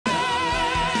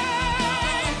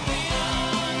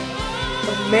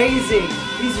amazing.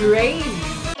 His range.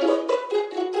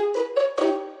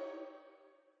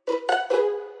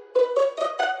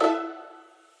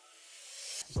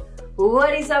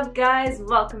 What is up guys?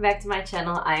 Welcome back to my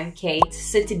channel. I'm Kate.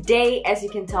 So today, as you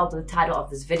can tell by the title of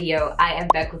this video, I am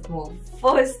back with more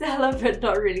Forestella, but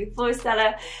not really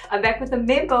Forestella. I'm back with a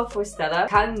member of Forestella,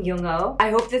 Kang HYUNG. I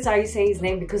hope that's how you say his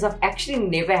name because I've actually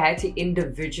never had to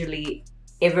individually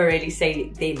ever really say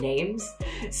their names.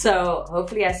 So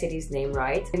hopefully I said his name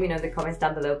right. Let me know in the comments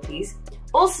down below, please.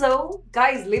 Also,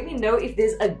 guys, let me know if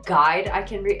there's a guide I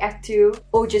can react to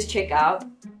or just check out,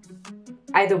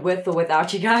 either with or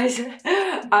without you guys,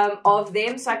 of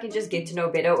them, so I can just get to know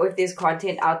better, or if there's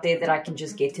content out there that I can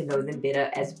just get to know them better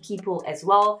as people as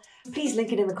well. Please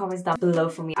link it in the comments down below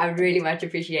for me. I really much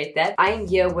appreciate that. I am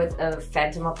here with a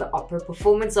Phantom of the Opera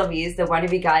performance of his that one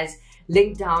of you guys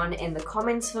linked down in the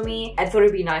comments for me. I thought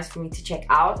it'd be nice for me to check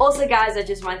out. Also guys, I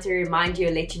just want to remind you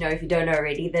and let you know, if you don't know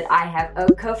already, that I have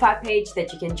a Ko-Fi page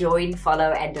that you can join,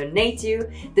 follow and donate to.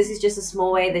 This is just a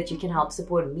small way that you can help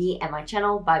support me and my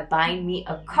channel by buying me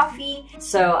a coffee.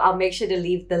 So I'll make sure to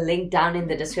leave the link down in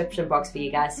the description box for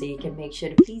you guys, so you can make sure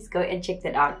to please go and check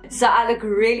that out. So I look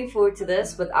really forward to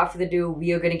this. Without further ado,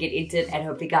 we are going to get into it and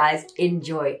hope you guys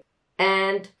enjoy.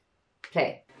 And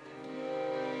play.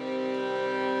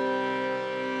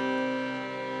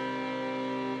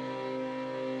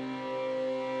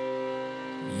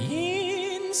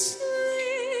 In sleep,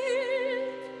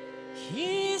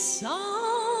 he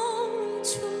sung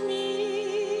to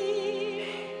me.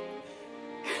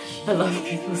 I love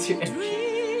people's reaction.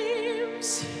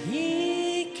 Dreams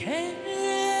he came.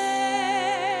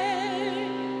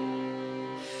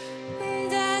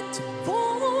 That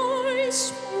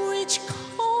voice which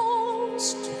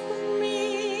calls to me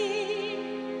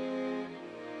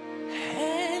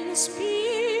and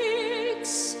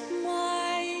speaks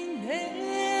my name.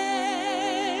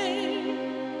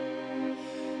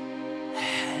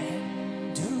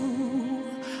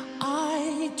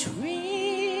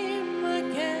 Dream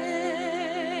again,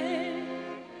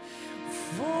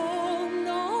 for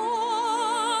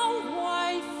now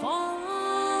I find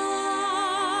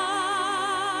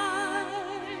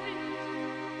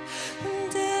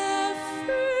the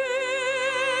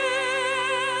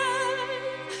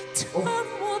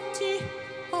Phantom of the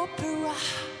Opera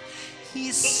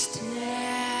is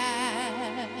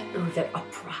dead. Oh, that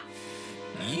opera.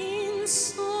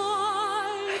 Inside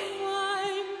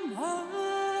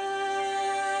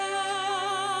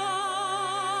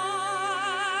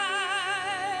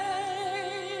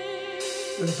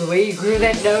the way you grew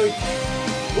that note.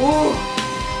 Ooh.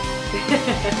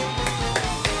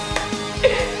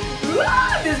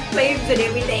 Wow, there's flames and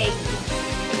everything.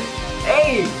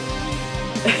 Hey.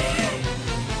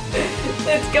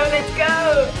 Let's go, let's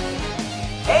go.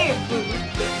 Hey.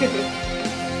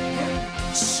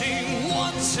 Sing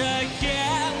once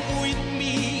again with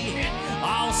me.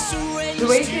 I'll surrender. The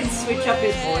way you can switch up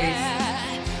his voice.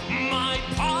 My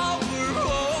power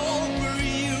over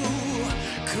you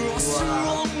grows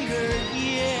stronger,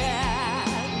 yeah.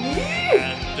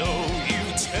 And though you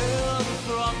turn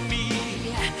from me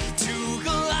to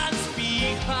glance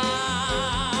behind,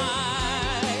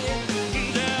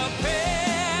 the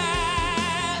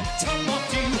Phantom of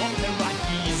the Opera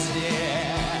is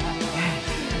there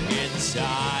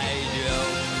inside of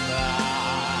mine.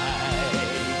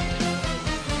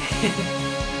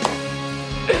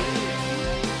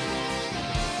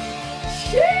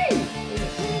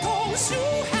 Those who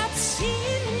have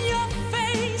seen your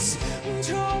face,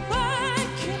 go back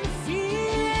and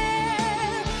feel.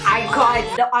 I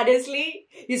can't. No, honestly,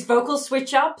 his vocal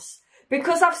switch ups.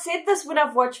 Because I've said this when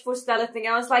I've watched Forestella thing,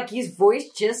 I was like, his voice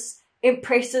just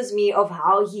impresses me of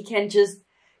how he can just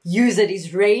use it.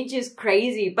 His range is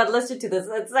crazy. But listen to this.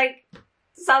 It's like,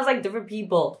 sounds like different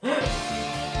people. Those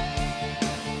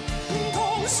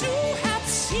who have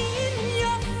seen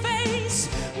your face,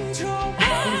 go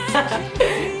back and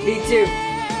feel. Me too.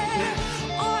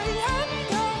 I am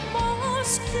the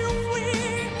mask you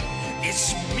wear.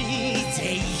 It's me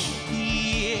they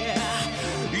hear.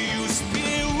 You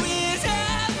spirit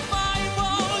and my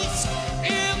voice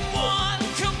in one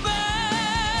command.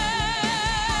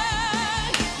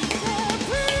 The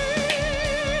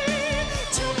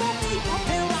Phantom of the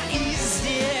Opera is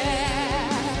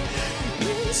there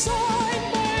inside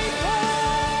my mind.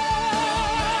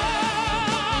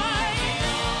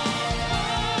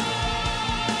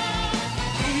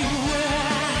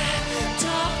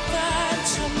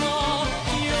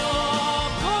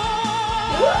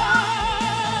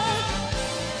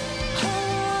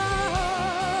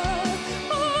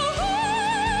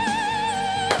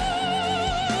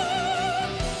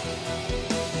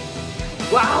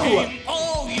 Wow! In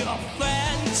all your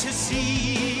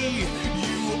fantasy,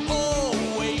 you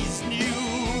always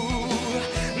knew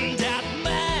that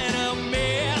man a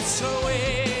mess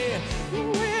away.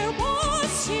 Where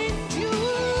was he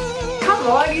due? Come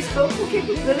on, his vocal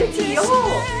capability, oh!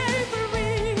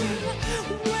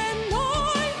 When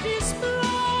life is blind,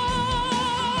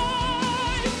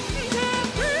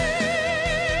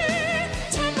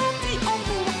 turn on the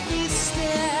unlucky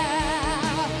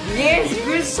stare. Yes,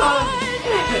 good song!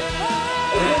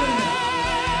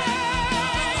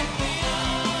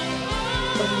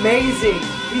 Amazing!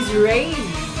 His range!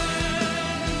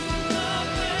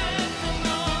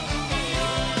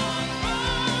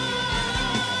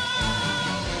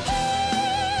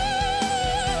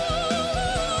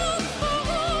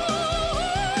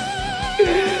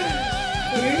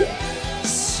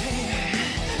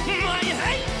 My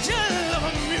angel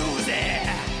of music.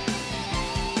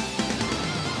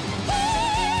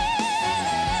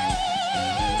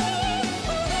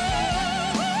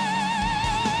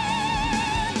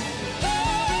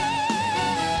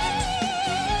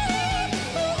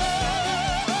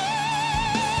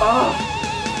 Oh!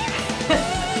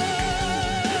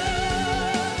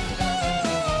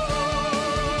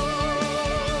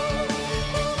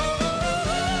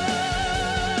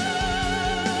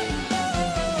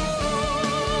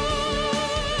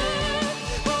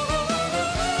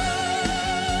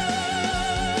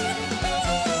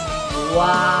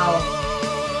 Wow!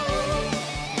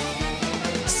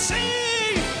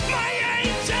 See my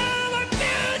angel of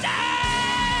music.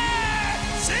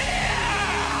 See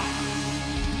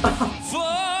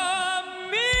for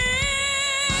me.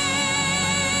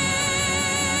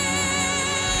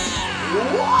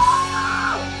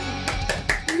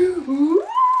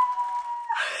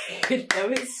 That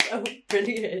was so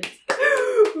brilliant.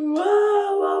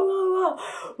 Wow, wow, wow, wow.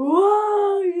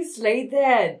 Wow, you slayed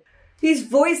that. His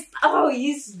voice, oh,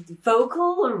 his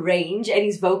vocal range and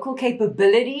his vocal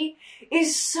capability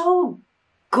is so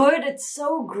good. It's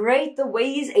so great the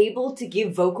way he's able to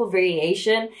give vocal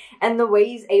variation and the way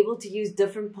he's able to use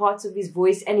different parts of his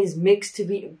voice and his mix to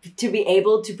be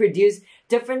able to produce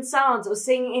different sounds or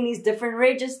sing in his different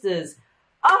registers.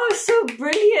 Oh, so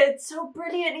brilliant, so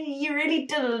brilliant. You really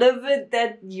delivered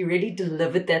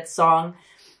that song.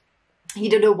 He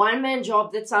did a one-man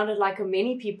job that sounded like a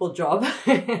many people job.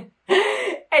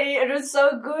 And it was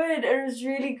so good. It was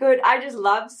really good. I just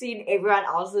love seeing everyone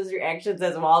else's reactions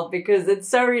as well because it's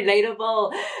so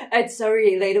relatable. It's so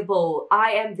relatable.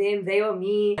 I am them, they are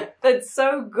me. It's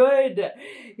so good.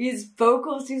 His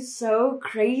vocals is so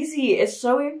crazy. It's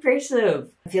so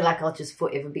impressive. I feel like I'll just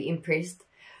forever be impressed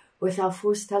with our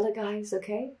Forestella guys,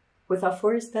 okay? With our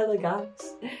Forestella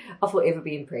guys. I'll forever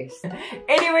be impressed.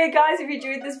 Anyway, guys, if you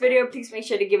enjoyed this video, please make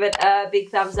sure to give it a big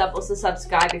thumbs up. Also,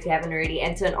 subscribe if you haven't already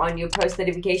and turn on your post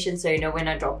notifications so you know when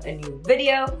I drop a new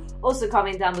video. Also,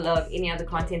 comment down below of any other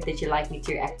content that you'd like me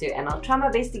to react to and I'll try my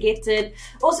best to get to it.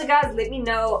 Also, guys, let me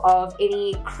know of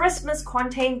any Christmas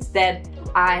content that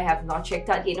I have not checked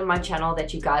out yet on my channel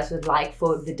that you guys would like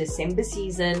for the December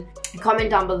season. Comment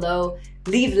down below.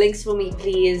 Leave links for me,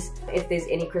 please, if there's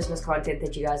any Christmas content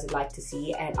that you guys would like to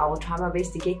see, and I will try my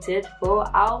best to get to it for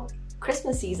our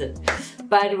Christmas season.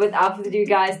 But without further ado,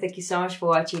 guys, thank you so much for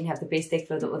watching. Have the best day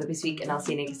for the best week, and I'll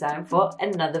see you next time for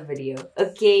another video.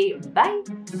 Okay, bye!